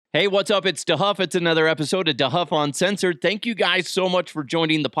Hey, what's up? It's DeHuff. It's another episode of DeHuff Uncensored. Thank you guys so much for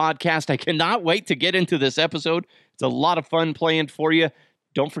joining the podcast. I cannot wait to get into this episode. It's a lot of fun planned for you.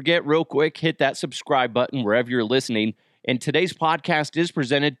 Don't forget, real quick, hit that subscribe button wherever you're listening. And today's podcast is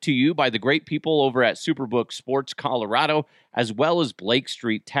presented to you by the great people over at Superbook Sports Colorado, as well as Blake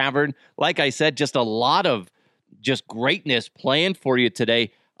Street Tavern. Like I said, just a lot of just greatness planned for you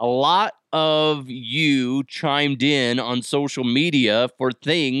today. A lot of you chimed in on social media for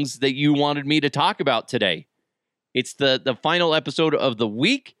things that you wanted me to talk about today. It's the final episode of the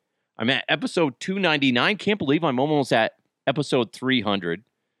week. I'm at episode 299. Can't believe I'm almost at episode 300.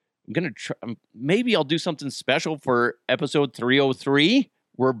 I'm going to try, maybe I'll do something special for episode 303.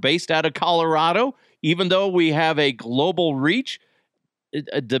 We're based out of Colorado. Even though we have a global reach,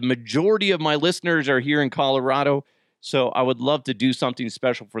 the majority of my listeners are here in Colorado. So I would love to do something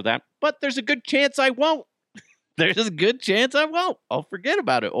special for that. But there's a good chance I won't. There's a good chance I won't. I'll forget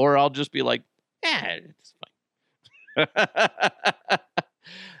about it. Or I'll just be like, it's fine.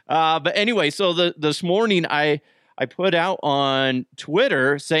 But anyway, so this morning I put out on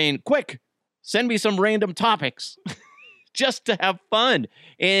Twitter saying, quick, send me some random topics just to have fun.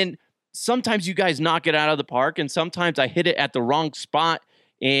 And sometimes you guys knock it out of the park. And sometimes I hit it at the wrong spot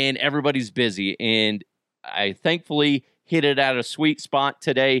and everybody's busy. And I thankfully hit it at a sweet spot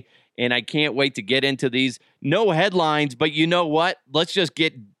today, and I can't wait to get into these. No headlines, but you know what? Let's just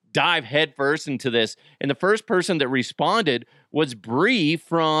dive headfirst into this. And the first person that responded was Bree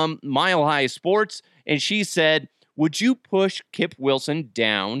from Mile High Sports, and she said, would you push Kip Wilson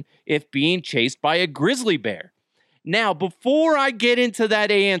down if being chased by a grizzly bear? Now, before I get into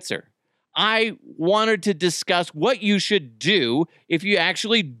that answer, I wanted to discuss what you should do if you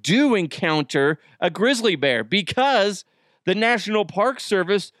actually do encounter a grizzly bear, because the National Park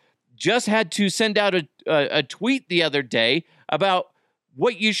Service just had to send out a tweet the other day about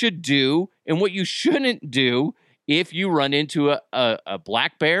what you should do and what you shouldn't do if you run into a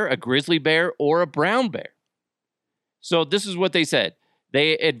black bear, a grizzly bear, or a brown bear. So this is what they said.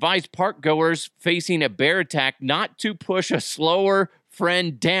 They advised park goers facing a bear attack not to push a slower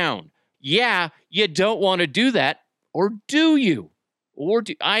friend down. Yeah, you don't want to do that, or do you?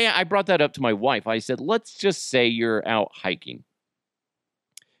 I brought that up to my wife. I said, let's just say you're out hiking,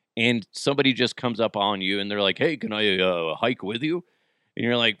 and somebody just comes up on you, and they're like, hey, can I hike with you? And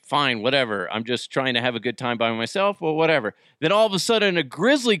you're like, fine, whatever. I'm just trying to have a good time by myself, or whatever. Then all of a sudden, a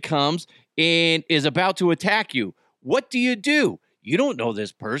grizzly comes and is about to attack you. What do? You don't know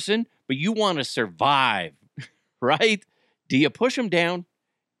this person, but you want to survive, right? Do you push them down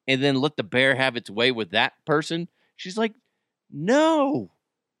and then let the bear have its way with that person? She's like, no,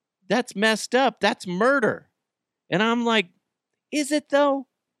 that's messed up. That's murder. And I'm like, is it though?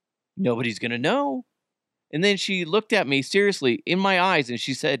 Nobody's going to know. And then she looked at me seriously in my eyes and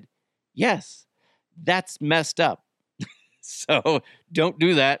she said, yes, that's messed up. So don't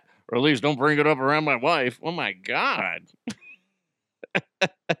do that, or at least don't bring it up around my wife. Oh my God.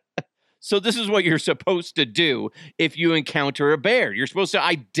 So this is what you're supposed to do if you encounter a bear. You're supposed to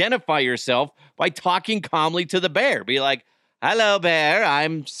identify yourself by talking calmly to the bear. Be like, hello, bear.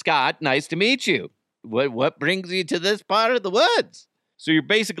 I'm Scott. Nice to meet you. What brings you to this part of the woods? So you're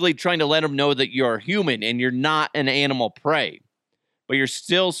basically trying to let them know that you're human and you're not an animal prey. But you're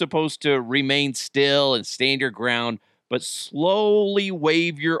still supposed to remain still and stand your ground, but slowly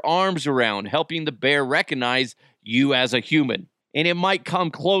wave your arms around, helping the bear recognize you as a human. And it might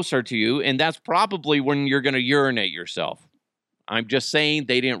come closer to you, and that's probably when you're going to urinate yourself. I'm just saying,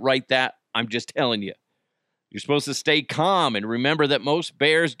 they didn't write that. I'm just telling you. You're supposed to stay calm and remember that most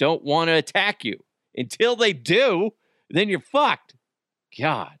bears don't want to attack you. Until they do, then you're fucked.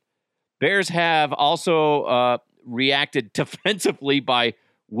 God. Bears have also reacted defensively by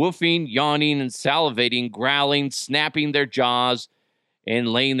woofing, yawning, and salivating, growling, snapping their jaws, and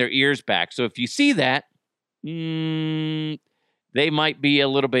laying their ears back. So if you see that, they might be a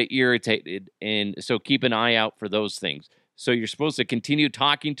little bit irritated, and so keep an eye out for those things. So you're supposed to continue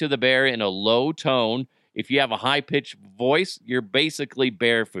talking to the bear in a low tone. If you have a high-pitched voice, you're basically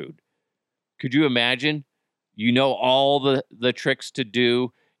bear food. Could you imagine? You know all the tricks to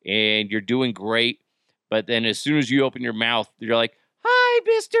do, and you're doing great, but then as soon as you open your mouth, you're like, hi,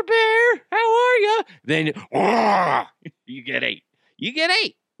 Mr. Bear, how are you? Then you get ate. You get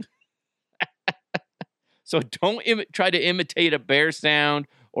ate. So don't try to imitate a bear sound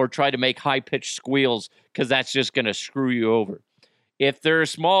or try to make high-pitched squeals, because that's just going to screw you over. If they're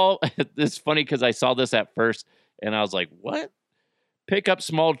small, it's funny because I saw this at first, and I was like, what? Pick up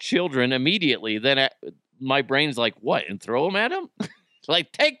small children immediately. Then my brain's like, what, and throw them at them?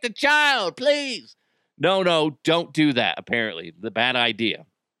 Like, take the child, please. No, don't do that, apparently. The bad idea.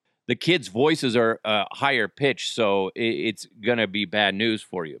 The kids' voices are higher pitched, so it's going to be bad news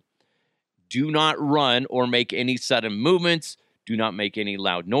for you. Do not run or make any sudden movements. Do not make any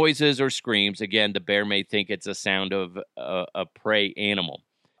loud noises or screams. Again, the bear may think it's a sound of a prey animal.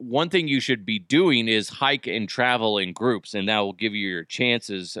 One thing you should be doing is hike and travel in groups, and that will give you your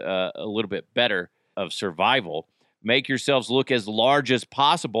chances a little bit better of survival. Make yourselves look as large as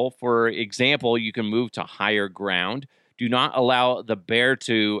possible. For example, you can move to higher ground. Do not allow the bear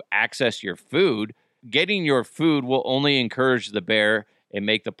to access your food. Getting your food will only encourage the bear and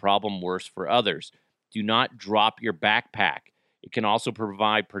make the problem worse for others. Do not drop your backpack. It can also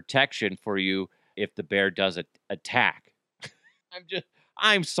provide protection for you if the bear does attack.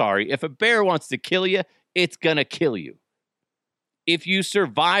 I'm sorry. If a bear wants to kill you, it's gonna kill you. If you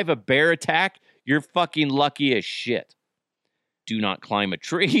survive a bear attack, you're fucking lucky as shit. Do not climb a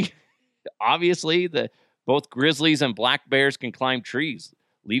tree. Obviously, both grizzlies and black bears can climb trees.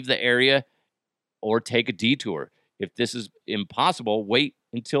 Leave the area or take a detour. If this is impossible, wait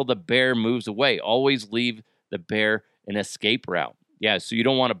until the bear moves away. Always leave the bear an escape route. Yeah, so you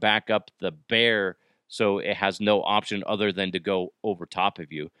don't want to back up the bear so it has no option other than to go over top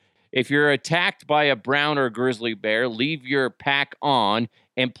of you. If you're attacked by a brown or grizzly bear, leave your pack on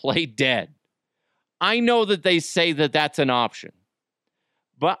and play dead. I know that they say that that's an option,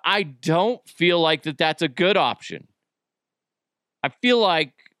 but I don't feel like that's a good option. I feel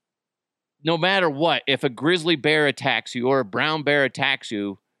like no matter what, if a grizzly bear attacks you or a brown bear attacks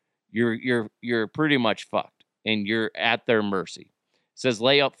you, you're pretty much fucked and you're at their mercy. It says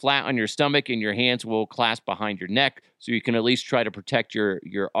lay up flat on your stomach and your hands will clasp behind your neck so you can at least try to protect your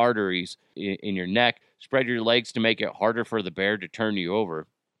arteries in your neck. Spread your legs to make it harder for the bear to turn you over.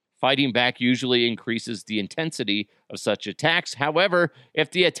 Fighting back usually increases the intensity of such attacks. However, if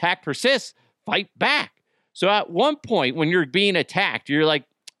the attack persists, fight back. So at one point when you're being attacked, you're like,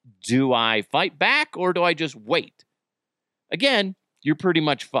 do I fight back or do I just wait? Again, you're pretty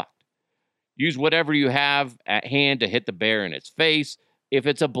much fucked. Use whatever you have at hand to hit the bear in its face. If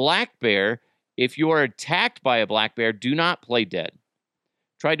it's a black bear, if you are attacked by a black bear, do not play dead.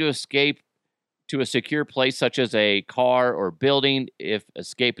 Try to escape to a secure place such as a car or building. If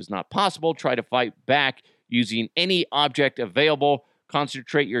escape is not possible, try to fight back using any object available.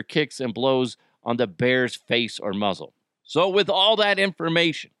 Concentrate your kicks and blows on the bear's face or muzzle. So with all that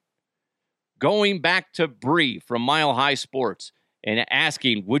information, going back to Bree from Mile High Sports and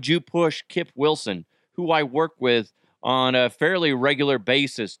asking, would you push Kip Wilson, who I work with on a fairly regular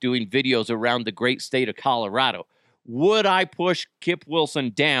basis doing videos around the great state of Colorado, would I push Kip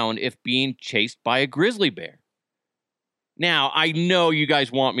Wilson down if being chased by a grizzly bear? Now, I know you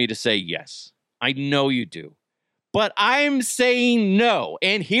guys want me to say yes. I know you do. But I'm saying no,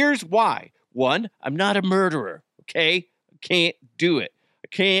 and here's why. One, I'm not a murderer, okay? I can't do it. I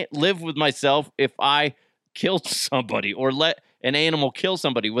can't live with myself if I killed somebody or let an animal kill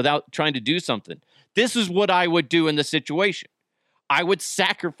somebody without trying to do something. This is what I would do in the situation. I would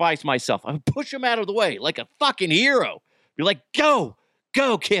sacrifice myself. I would push him out of the way like a fucking hero. Be like, go,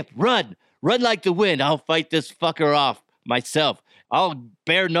 Kip, run like the wind. I'll fight this fucker off myself. I'll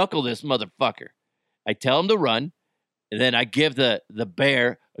bare knuckle this motherfucker. I tell him to run, and then I give the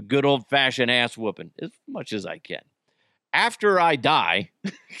bear a good old-fashioned ass whooping as much as I can. After I die,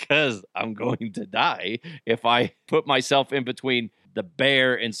 because I'm going to die if I put myself in between the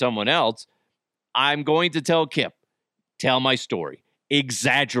bear and someone else, I'm going to tell Kip, tell my story.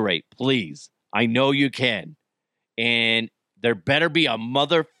 Exaggerate, please. I know you can. And there better be a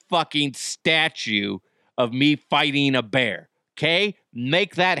motherfucking statue of me fighting a bear. Okay?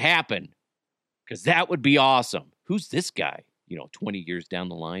 Make that happen. Because that would be awesome. Who's this guy? 20 years down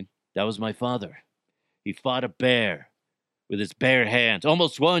the line. That was my father. He fought a bear with his bare hands.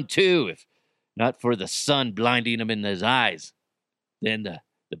 Almost won, too, if not for the sun blinding him in his eyes. Then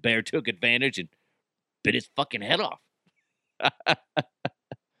the bear took advantage and bit his fucking head off.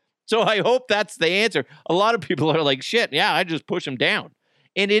 So I hope that's the answer. A lot of people are like, shit, yeah, I just push him down.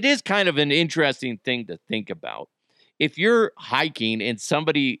 And it is kind of an interesting thing to think about. If you're hiking and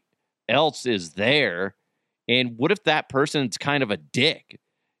somebody else is there, and what if that person's kind of a dick?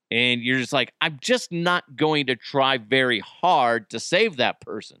 And you're just like, I'm just not going to try very hard to save that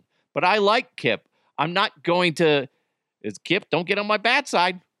person. But I like Kip. I'm not going to, Kip, don't get on my bad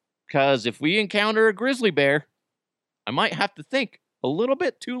side. Because if we encounter a grizzly bear, I might have to think a little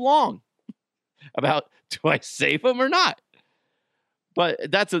bit too long about, do I save him or not?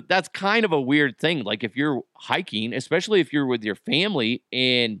 But that's kind of a weird thing. Like if you're hiking, especially if you're with your family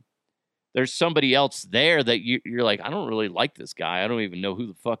and there's somebody else there that you're like, I don't really like this guy. I don't even know who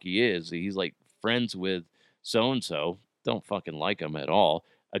the fuck he is. He's like friends with so-and-so. Don't fucking like him at all.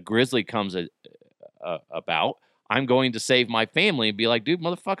 a grizzly comes about, I'm going to save my family and be like, dude,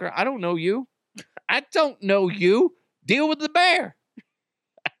 motherfucker, I don't know you. I don't know you. Deal with the bear.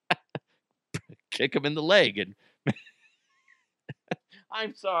 Kick him in the leg. And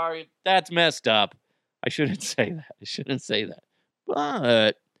I'm sorry. That's messed up. I shouldn't say that.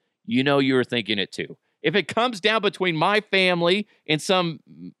 But you know you were thinking it too. If it comes down between my family and some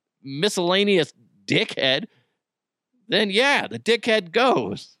miscellaneous dickhead, then yeah, the dickhead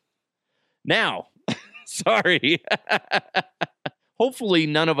goes. Now, sorry. Hopefully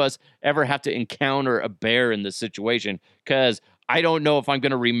none of us ever have to encounter a bear in this situation, because I don't know if I'm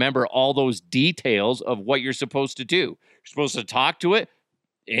going to remember all those details of what you're supposed to do. You're supposed to talk to it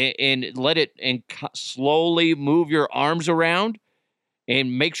and let it and slowly move your arms around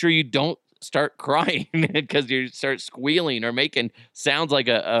and make sure you don't start crying because you start squealing or making sounds like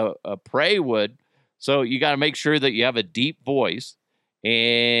a prey would. So you got to make sure that you have a deep voice.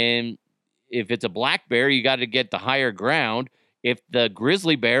 And if it's a black bear, you got to get the higher ground. If the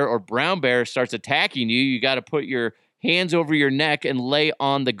grizzly bear or brown bear starts attacking you, you got to put your hands over your neck and lay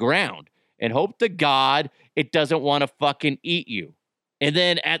on the ground and hope to God it doesn't want to fucking eat you. And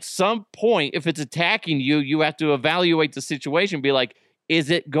then at some point, if it's attacking you, you have to evaluate the situation, be like, is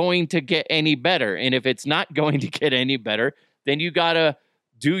it going to get any better? And if it's not going to get any better, then you got to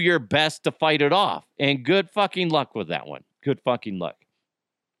do your best to fight it off. And good fucking luck with that one. Good fucking luck.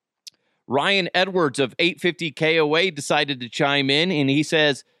 Ryan Edwards of 850 KOA decided to chime in, and he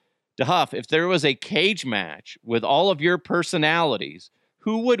says, DeHuff, if there was a cage match with all of your personalities,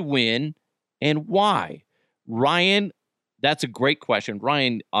 who would win and why? Ryan, that's a great question.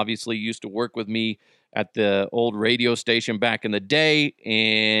 Ryan obviously used to work with me at the old radio station back in the day,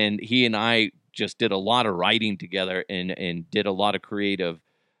 and he and I just did a lot of writing together and did a lot of creative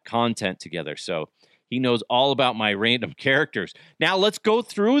content together. So he knows all about my random characters. Now let's go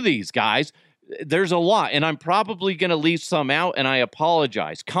through these, guys. There's a lot, and I'm probably going to leave some out, and I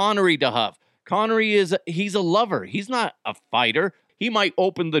apologize. Connery DeHuff. Connery he's a lover. He's not a fighter. He might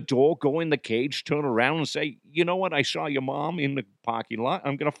open the door, go in the cage, turn around and say, you know what? I saw your mom in the parking lot.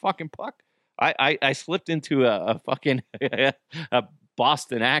 I'm going to fucking puck. I slipped into a fucking a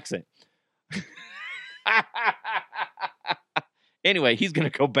Boston accent. Anyway, he's going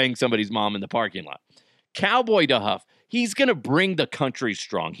to go bang somebody's mom in the parking lot. Cowboy DeHuff, he's going to bring the country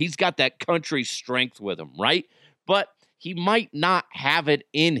strong. He's got that country strength with him, right? But he might not have it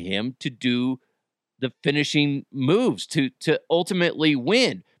in him to do the finishing moves to ultimately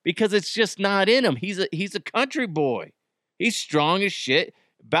win, because it's just not in him. He's a country boy. He's strong as shit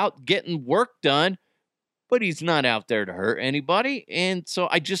about getting work done, but he's not out there to hurt anybody. And so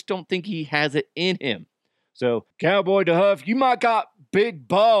I just don't think he has it in him. So, Cowboy DeHuff, you might got big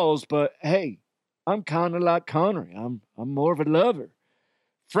balls, but hey, I'm kind of like Connery. I'm more of a lover.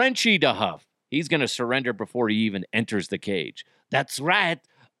 Frenchie DeHuff, he's going to surrender before he even enters the cage. That's right.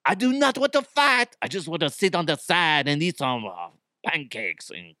 I do not want to fight. I just want to sit on the side and eat some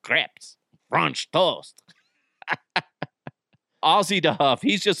pancakes and crepes, French toast. Ozzy DeHuff,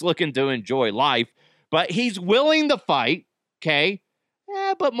 he's just looking to enjoy life, but he's willing to fight, okay?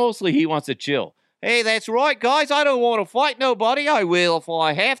 Yeah, but mostly he wants to chill. Hey, that's right, guys. I don't want to fight nobody. I will if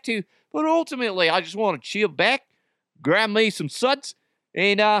I have to. But ultimately, I just want to chill back, grab me some suds,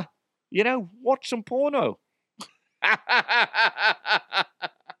 and, watch some porno. I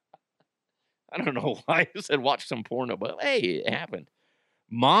don't know why I said watch some porno, but hey, it happened.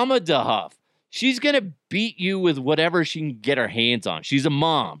 Mama DeHuff, she's going to beat you with whatever she can get her hands on. She's a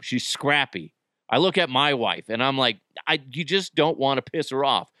mom. She's scrappy. I look at my wife, and I'm like, you just don't want to piss her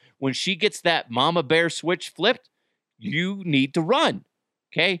off. When she gets that mama bear switch flipped, you need to run,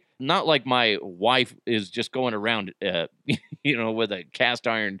 okay? Not like my wife is just going around, with a cast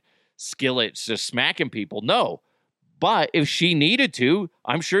iron skillet just smacking people. No, but if she needed to,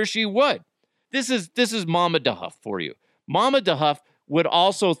 I'm sure she would. This is Mama DeHuff for you. Mama DeHuff would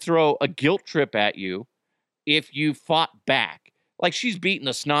also throw a guilt trip at you if you fought back. Like she's beating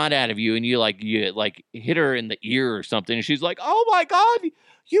the snot out of you, and you hit her in the ear or something, and she's like, "Oh my God,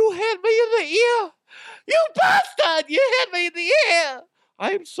 you hit me in the ear! You bastard! You hit me in the ear!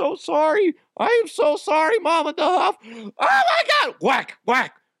 I am so sorry. I am so sorry, Mama DeHuff. Oh my God! Whack,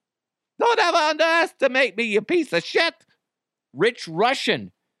 whack! Don't ever underestimate me, you piece of shit." Rich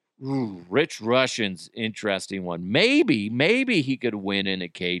Russian. Ooh, Rich Russian's interesting one. Maybe he could win in a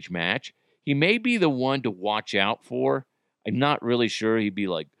cage match. He may be the one to watch out for. I'm not really sure. He'd be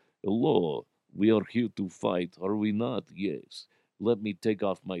like, "Hello, we are here to fight, are we not? Yes. Let me take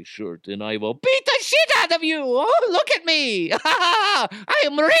off my shirt and I will beat the shit out of you. Oh, look at me. I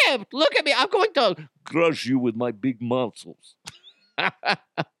am ripped. Look at me. I'm going to crush you with my big muscles."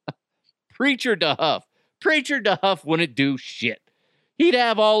 Preacher DeHuff. Preacher DeHuff wouldn't do shit. He'd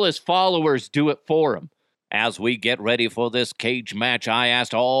have all his followers do it for him. As we get ready for this cage match, I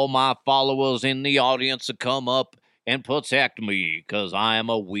asked all my followers in the audience to come up and protect me, because I am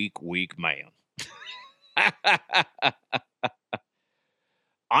a weak, weak man.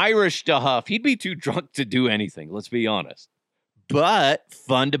 Irish DeHuff. He'd be too drunk to do anything, let's be honest. But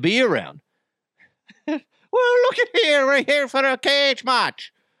fun to be around. Well, look at here. We're here for a cage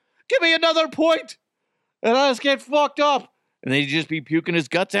match. Give me another point, and let's get fucked up. And then he'd just be puking his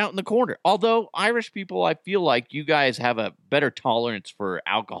guts out in the corner. Although, Irish people, I feel like you guys have a better tolerance for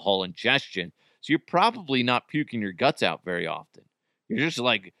alcohol ingestion, so you're probably not puking your guts out very often. You're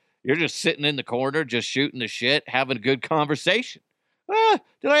just sitting in the corner, just shooting the shit, having a good conversation.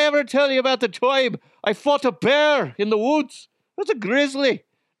 Did I ever tell you about the time I fought a bear in the woods? It was a grizzly.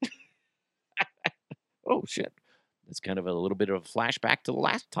 Oh, shit. That's kind of a little bit of a flashback to the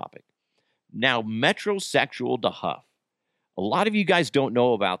last topic. Now, metrosexual DeHuff. A lot of you guys don't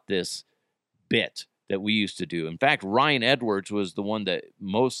know about this bit that we used to do. In fact, Ryan Edwards was the one that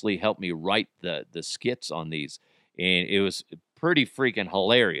mostly helped me write the skits on these. And it was pretty freaking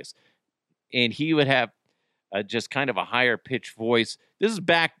hilarious. And he would have just kind of a higher pitched voice. This is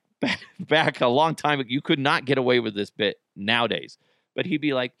back a long time ago. You could not get away with this bit nowadays. But he'd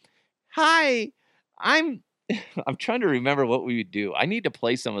be like, "Hi, I'm trying to remember what we would do. I need to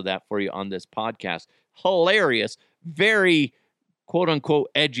play some of that for you on this podcast." Hilarious, very quote unquote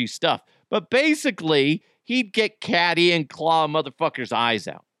edgy stuff. But basically, he'd get catty and claw a motherfucker's eyes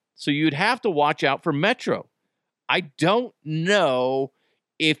out. So you'd have to watch out for Metro. I don't know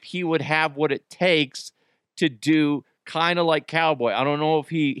if he would have what it takes to do kind of like Cowboy. I don't know if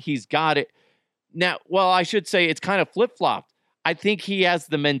he's got it. Now, well, I should say it's kind of flip-flopped. I think he has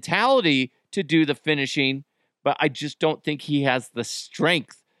the mentality to do the finishing, but I just don't think he has the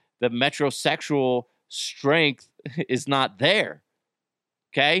strength. The metrosexual strength is not there.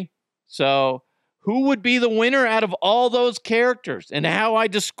 Okay? So, who would be the winner out of all those characters? And how I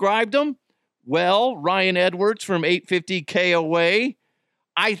described them? Well, Ryan Edwards from 850 KOA.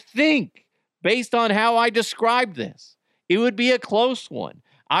 I think, based on how I described this, it would be a close one.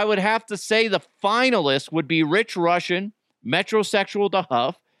 I would have to say the finalists would be Rich Russian, metrosexual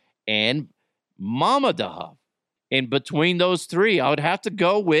DeHuff, and Mama DeHuff. And between those three, I would have to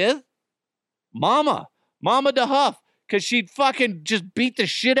go with Mama DeHuff, because she'd fucking just beat the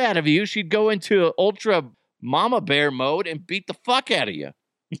shit out of you. She'd go into ultra mama bear mode and beat the fuck out of you.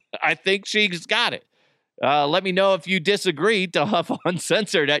 I think she's got it. Let me know if you disagree.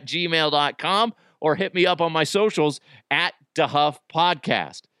 DeHuffUncensored@gmail.com, or hit me up on my socials at DeHuff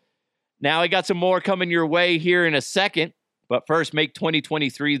Podcast. Now, I got some more coming your way here in a second. But first, make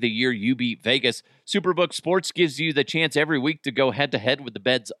 2023 the year you beat Vegas. Superbook Sports gives you the chance every week to go head-to-head with the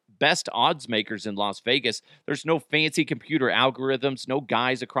best odds makers in Las Vegas. There's no fancy computer algorithms, no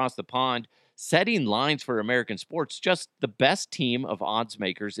guys across the pond setting lines for American sports, just the best team of odds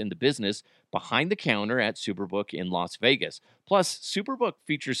makers in the business behind the counter at Superbook in Las Vegas. Plus, Superbook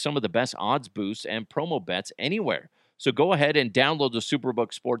features some of the best odds boosts and promo bets anywhere. So go ahead and download the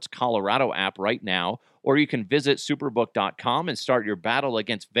Superbook Sports Colorado app right now, or you can visit superbook.com and start your battle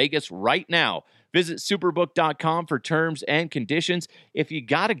against Vegas right now. Visit superbook.com for terms and conditions. If you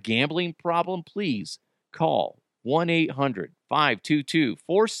got a gambling problem, please call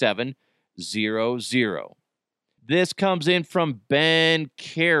 1-800-522-4700. This comes in from Ben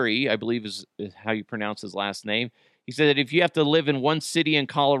Carey, I believe is how you pronounce his last name. He said that if you have to live in one city in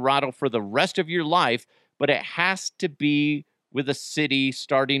Colorado for the rest of your life, but it has to be with a city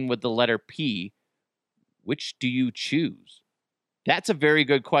starting with the letter P, which do you choose? That's a very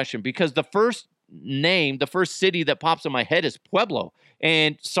good question, because the first city that pops in my head is Pueblo.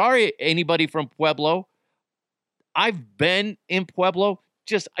 And sorry, anybody from Pueblo. I've been in Pueblo.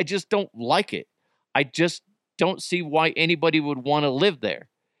 I just don't like it. I just don't see why anybody would want to live there.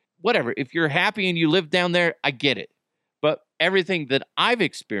 Whatever. If you're happy and you live down there, I get it. But everything that I've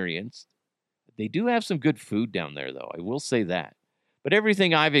experienced, they do have some good food down there, though. I will say that. But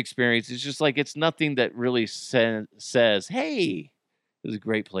everything I've experienced is just like, it's nothing that really says, hey, this is a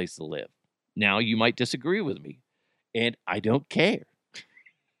great place to live. Now, you might disagree with me, and I don't care.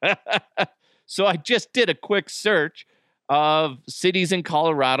 So I just did a quick search of cities in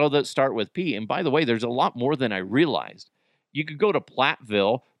Colorado that start with P. And by the way, there's a lot more than I realized. You could go to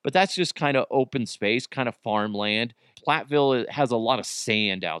Platteville, but that's just kind of open space, kind of farmland. Platteville has a lot of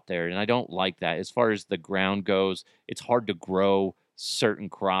sand out there, and I don't like that. As far as the ground goes, it's hard to grow certain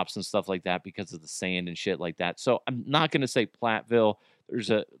crops and stuff like that because of the sand and shit like that. So I'm not going to say Platteville.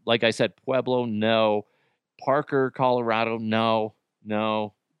 Like I said, Pueblo, no. Parker, Colorado, no.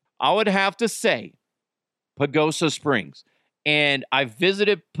 No. I would have to say Pagosa Springs. And I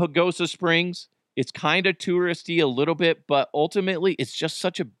visited Pagosa Springs. It's kind of touristy a little bit, but ultimately it's just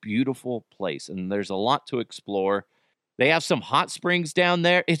such a beautiful place and there's a lot to explore. They have some hot springs down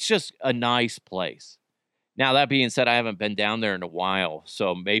there. It's just a nice place. Now, that being said, I haven't been down there in a while,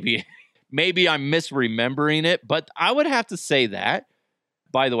 so maybe maybe I'm misremembering it, but I would have to say that.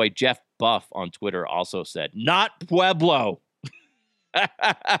 By the way, Jeff Buff on Twitter also said, not Pueblo.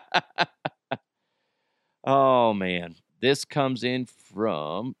 Oh, man. This comes in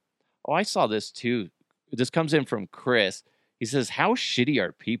from, I saw this too. This comes in from Chris. He says, how shitty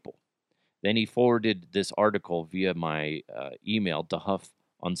are people? Then he forwarded this article via my email,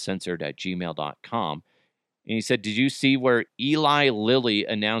 dehuffuncensored@gmail.com. And he said, did you see where Eli Lilly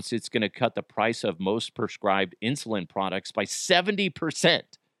announced it's going to cut the price of most prescribed insulin products by 70%?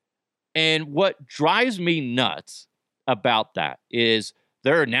 And what drives me nuts about that is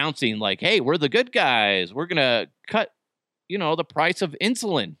they're announcing like, hey, we're the good guys. We're going to cut, the price of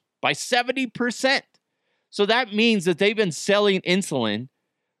insulin by 70%. So that means that they've been selling insulin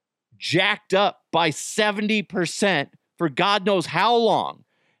jacked up by 70% for God knows how long.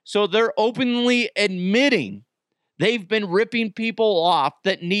 So they're openly admitting they've been ripping people off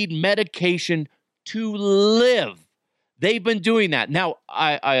that need medication to live. They've been doing that. Now,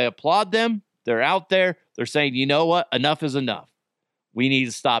 I applaud them. They're out there. They're saying, you know what? Enough is enough. We need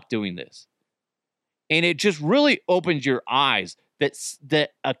to stop doing this. And it just really opens your eyes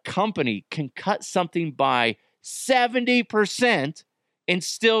that a company can cut something by 70% and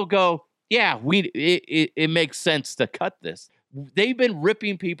still go, yeah, it makes sense to cut this. They've been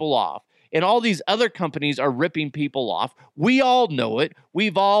ripping people off, and all these other companies are ripping people off. We all know it.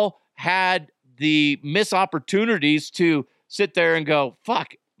 We've all had the missed opportunities to sit there and go,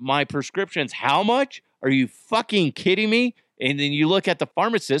 fuck, my prescription's how much? Are you fucking kidding me? And then you look at the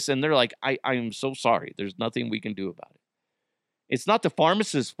pharmacist and they're like, I am so sorry. There's nothing we can do about it. It's not the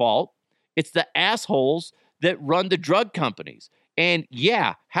pharmacist's fault. It's the assholes that run the drug companies. And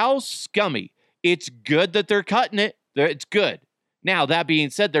yeah, how scummy. It's good that they're cutting it. It's good. Now, that being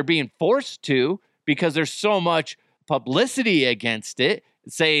said, they're being forced to because there's so much publicity against it,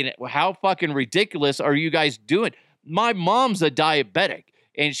 saying, well, how fucking ridiculous are you guys doing? My mom's a diabetic,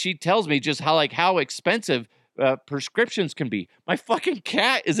 and she tells me just how expensive prescriptions can be. My fucking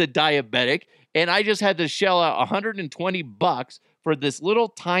cat is a diabetic, and I just had to shell out $120 for this little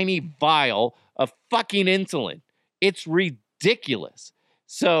tiny vial of fucking insulin. It's ridiculous.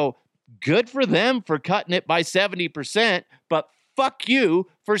 So good for them for cutting it by 70%, but fuck you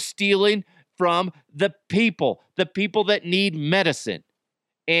for stealing from the people that need medicine.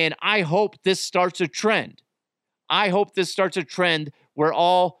 And I hope this starts a trend. I hope this starts a trend where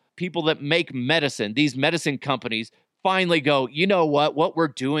all people that make medicine, these medicine companies, finally go, you know what we're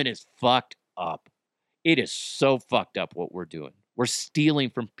doing is fucked up. It is so fucked up what we're doing. We're stealing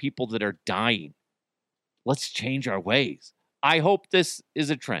from people that are dying. Let's change our ways. I hope this is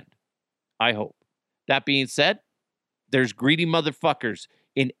a trend. I hope. That being said, there's greedy motherfuckers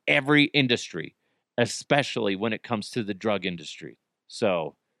in every industry, especially when it comes to the drug industry.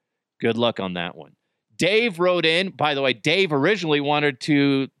 So good luck on that one. Dave wrote in. By the way, Dave originally wanted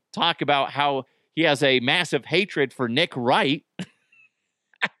to talk about how he has a massive hatred for Nick Wright.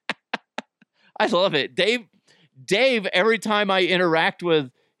 I love it. Dave, every time I interact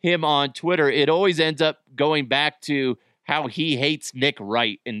with him on Twitter, it always ends up going back to how he hates Nick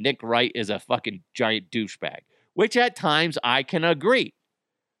Wright, and Nick Wright is a fucking giant douchebag, which at times I can agree.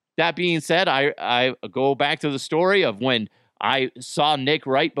 That being said, I go back to the story of when I saw Nick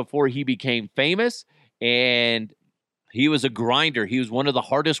Wright before he became famous, and he was a grinder. He was one of the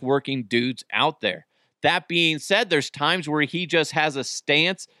hardest working dudes out there. That being said, there's times where he just has a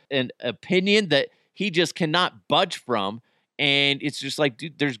stance and opinion that he just cannot budge from. And it's just like,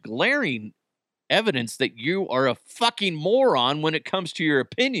 dude, there's glaring evidence that you are a fucking moron when it comes to your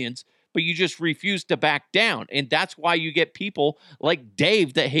opinions, but you just refuse to back down. And that's why you get people like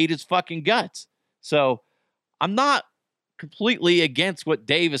Dave that hate his fucking guts. So I'm not completely against what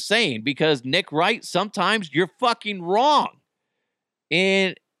Dave is saying, because Nick Wright, sometimes you're fucking wrong.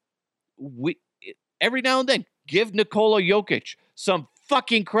 And every now and then, give Nikola Jokic some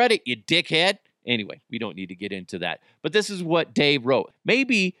fucking credit, you dickhead. Anyway, we don't need to get into that. But this is what Dave wrote.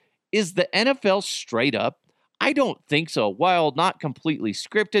 Maybe is the NFL straight up? I don't think so. While not completely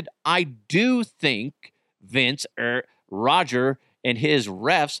scripted, I do think Vince or Roger and his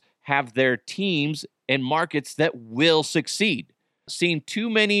refs have their teams and markets that will succeed. Seen too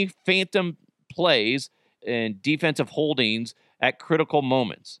many phantom plays and defensive holdings at critical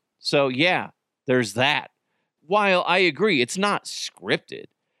moments. So yeah, there's that. while I agree it's not scripted,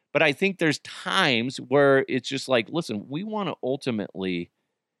 but I think there's times where it's just like, listen, we want to ultimately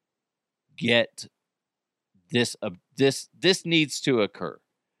get this this needs to occur.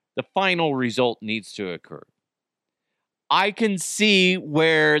 The final result needs to occur. I can see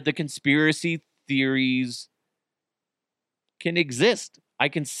where the conspiracy theories can exist. I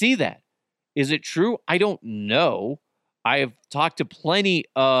can see that. Is it true? I don't know. I have talked to plenty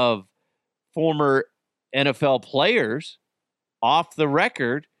of former NFL players off the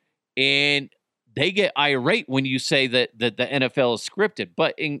record, and they get irate when you say that the NFL is scripted.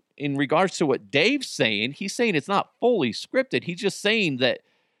 But in regards to what Dave's saying, he's saying it's not fully scripted. He's just saying that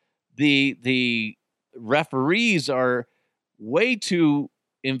the referees are way too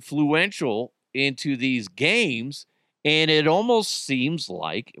influential into these games, and it almost seems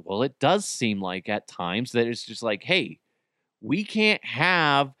like, well, it does seem like at times that it's just like, hey, we can't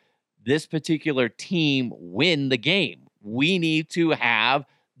have this particular team win the game. We need to have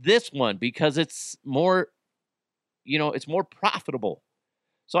this one because it's more, it's more profitable.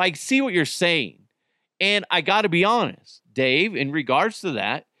 So I see what you're saying. And I got to be honest, Dave, in regards to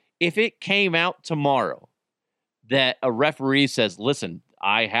that, if it came out tomorrow that a referee says, listen,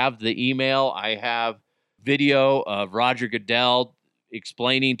 I have the email, I have video of Roger Goodell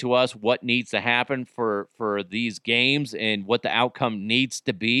explaining to us what needs to happen for these games and what the outcome needs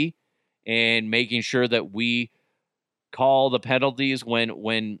to be, and making sure that we call the penalties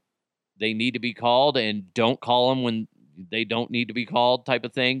when they need to be called and don't call them when they don't need to be called, type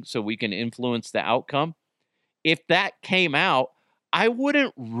of thing, so we can influence the outcome. If that came out, I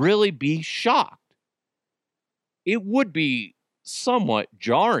wouldn't really be shocked. It would be somewhat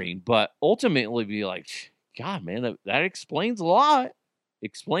jarring, but ultimately be like, God, man, that explains a lot.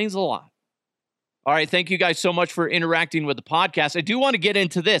 Explains a lot. All right, thank you guys so much for interacting with the podcast. I do want to get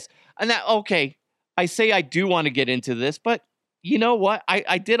into this. And I say I do want to get into this, but you know what?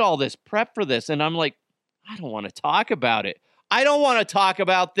 I did all this prep for this, and I'm like, I don't want to talk about it. I don't want to talk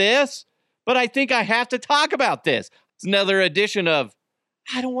about this, but I think I have to talk about this. It's another edition of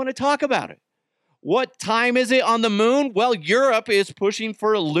I don't want to talk about it. What time is it on the moon? Well, Europe is pushing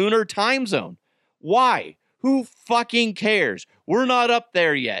for a lunar time zone. Why? Who fucking cares? We're not up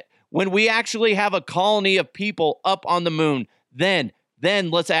there yet. When we actually have a colony of people up on the moon, then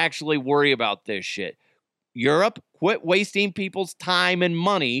let's actually worry about this shit. Europe, quit wasting people's time and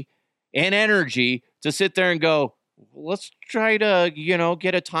money and energy to sit there and go, let's try to,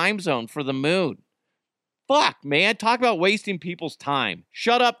 get a time zone for the moon. Fuck, man. Talk about wasting people's time.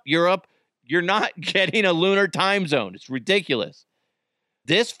 Shut up, Europe. You're not getting a lunar time zone. It's ridiculous.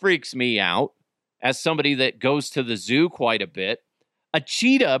 This freaks me out as somebody that goes to the zoo quite a bit. A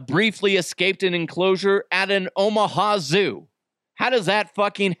cheetah briefly escaped an enclosure at an Omaha zoo. How does that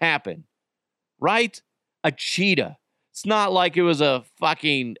fucking happen? Right? A cheetah. It's not like it was a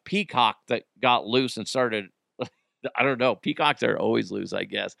fucking peacock that got loose and started, I don't know. Peacocks are always loose, I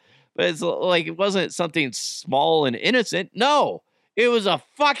guess. But it's like it wasn't something small and innocent. No, it was a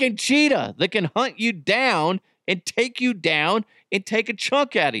fucking cheetah that can hunt you down and take you down and take a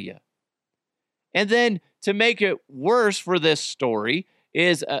chunk out of you. And then to make it worse for this story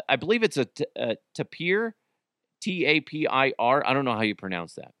is, I believe it's a tapir, T-A-P-I-R. I don't know how you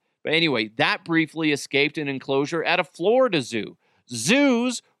pronounce that. But anyway, that briefly escaped an enclosure at a Florida zoo.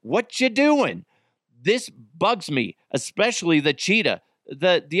 Zoos, what you doing? This bugs me, especially the cheetah.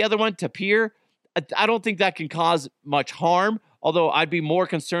 The other one, tapir, I don't think that can cause much harm, although I'd be more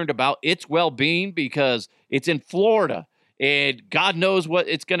concerned about its well-being because it's in Florida. And God knows what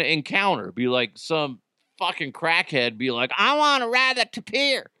it's going to encounter. Be like some fucking crackhead be like, I want to ride the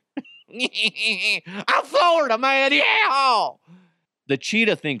tapir. I'm Florida, man. Yeah. The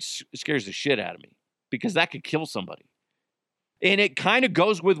cheetah thing scares the shit out of me because that could kill somebody. And it kind of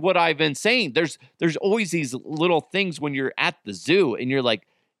goes with what I've been saying. There's always these little things when you're at the zoo and you're like,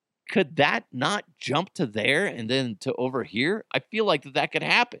 could that not jump to there and then to over here? I feel like that could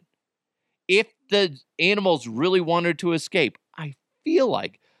happen. If the animals really wanted to escape, I feel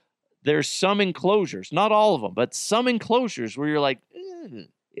like there's some enclosures, not all of them, but some enclosures where you're like,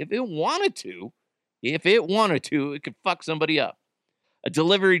 if it wanted to, it could fuck somebody up. A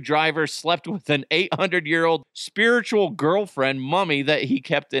delivery driver slept with an 800-year-old spiritual girlfriend mummy that he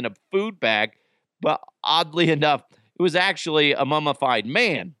kept in a food bag, but oddly enough, it was actually a mummified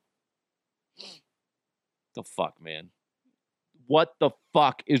man. The fuck, man? What the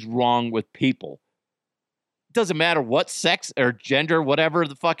fuck is wrong with people? Doesn't matter what sex or gender, whatever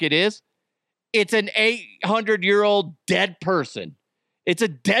the fuck it is. It's an 800-year-old dead person. It's a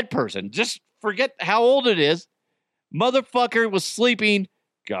dead person. Just forget how old it is. Motherfucker was sleeping.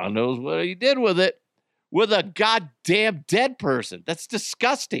 God knows what he did with it. with a goddamn dead person. That's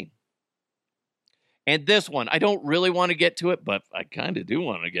disgusting. And this one, I don't really want to get to it, but I kind of do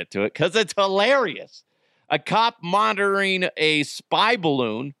want to get to it because it's hilarious. A cop monitoring a spy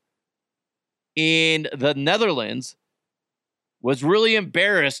balloon in the Netherlands was really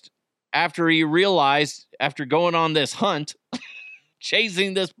embarrassed after he realized, after going on this hunt,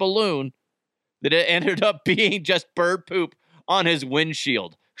 chasing this balloon, that it ended up being just bird poop on his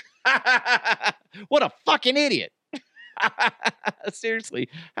windshield. What a fucking idiot. Seriously,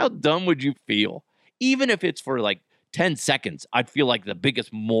 how dumb would you feel? Even if it's for like 10 seconds, I'd feel like the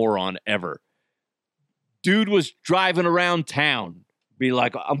biggest moron ever. Dude was driving around town. Be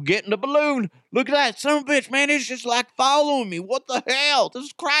like, I'm getting a balloon. Look at that son of a bitch, man. It's just like following me. What the hell? This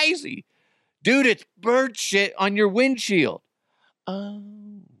is crazy. Dude, it's bird shit on your windshield. Oh,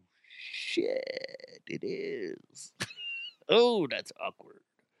 shit. It is. Oh, that's awkward.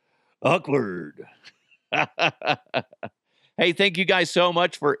 Awkward. Hey, thank you guys so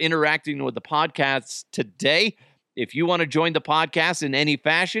much for interacting with the podcast today. If you want to join the podcast in any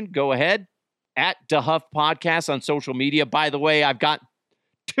fashion, go ahead. At DeHuff Podcast on social media. By the way, I've got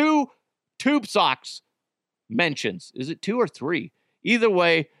 2 Tube Socks mentions. Is it 2 or 3? Either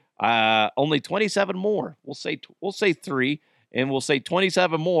way, only 27 more. We'll say 3, and we'll say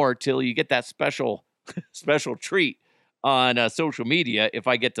 27 more till you get that special treat on social media if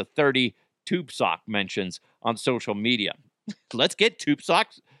I get to 30 Tube Sock mentions on social media. Let's get Tube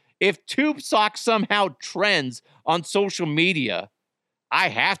Socks. If Tube Socks somehow trends on social media, I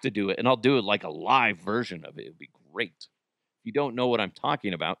have to do it, and I'll do it like a live version of it. It would be great. If you don't know what I'm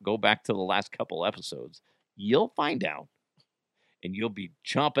talking about, go back to the last couple episodes. You'll find out, and you'll be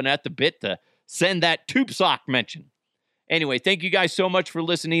chomping at the bit to send that Tube Sock mention. Anyway, thank you guys so much for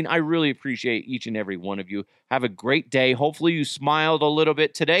listening. I really appreciate each and every one of you. Have a great day. Hopefully you smiled a little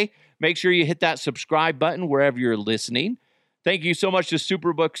bit today. Make sure you hit that subscribe button wherever you're listening. Thank you so much to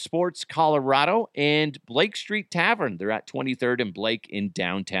Superbook Sports Colorado and Blake Street Tavern. They're at 23rd and Blake in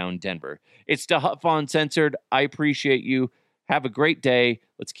downtown Denver. It's DeHuff Uncensored. I appreciate you. Have a great day.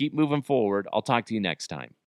 Let's keep moving forward. I'll talk to you next time.